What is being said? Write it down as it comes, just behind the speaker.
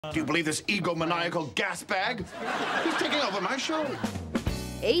Do you believe this egomaniacal gas bag? He's taking over my show.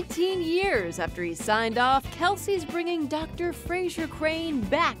 18 years after he signed off, Kelsey's bringing Dr. Frasier Crane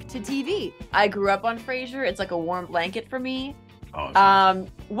back to TV. I grew up on Frasier. It's like a warm blanket for me. Oh,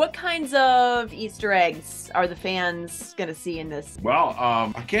 what kinds of Easter eggs are the fans gonna see in this? Well,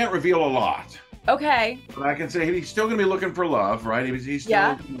 I can't reveal a lot. Okay. But I can say he's still going to be looking for love, right? He's still,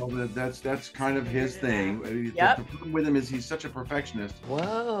 Yeah. you know, that's kind of his thing. Yep. The problem with him is he's such a perfectionist.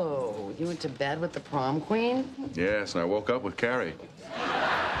 Whoa, you went to bed with the prom queen? Yes, and I woke up with Carrie.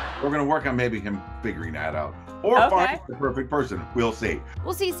 We're going to work on maybe him figuring that out. Or find the perfect person. We'll see.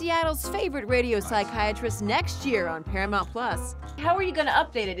 We'll see Seattle's favorite radio psychiatrist next year on Paramount Plus. How are you gonna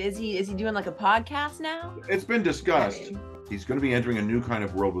update it? Is he doing like a podcast now? It's been discussed. He's going to be entering a new kind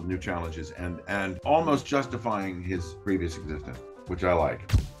of world with new challenges and almost justifying his previous existence, which I like.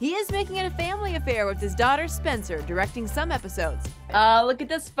 He is making it a family affair with his daughter Spencer, directing some episodes. Look at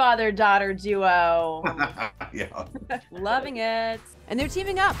this father-daughter duo. Yeah. Loving it. And they're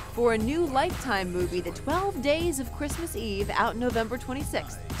teaming up for a new Lifetime movie, The 12 Days of Christmas Eve, out November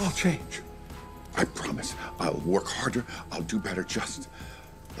 26th. I'll change. I promise. I'll work harder. I'll do better. Just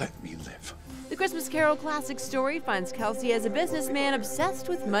let me live. The Christmas Carol classic story finds Kelsey as a businessman obsessed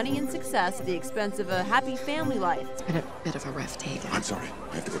with money and success at the expense of a happy family life. It's been a bit of a rough day. I'm sorry.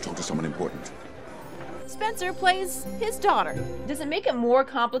 I have to go talk to someone important. Spencer plays his daughter. Does it make it more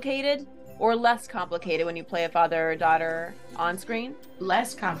complicated or less complicated when you play a father or daughter on screen?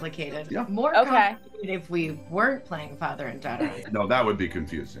 Less complicated. Yeah. More complicated if we weren't playing father and daughter. No, that would be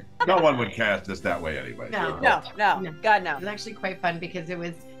confusing. No one would cast us that way anyway. No. No. God, no. It was actually quite fun because it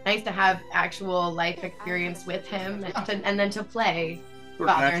was nice to have actual life experience with him and then to play Sort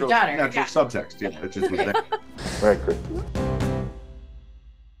of father and daughter. Natural subtext. Yeah, it just was there. Merry Christmas.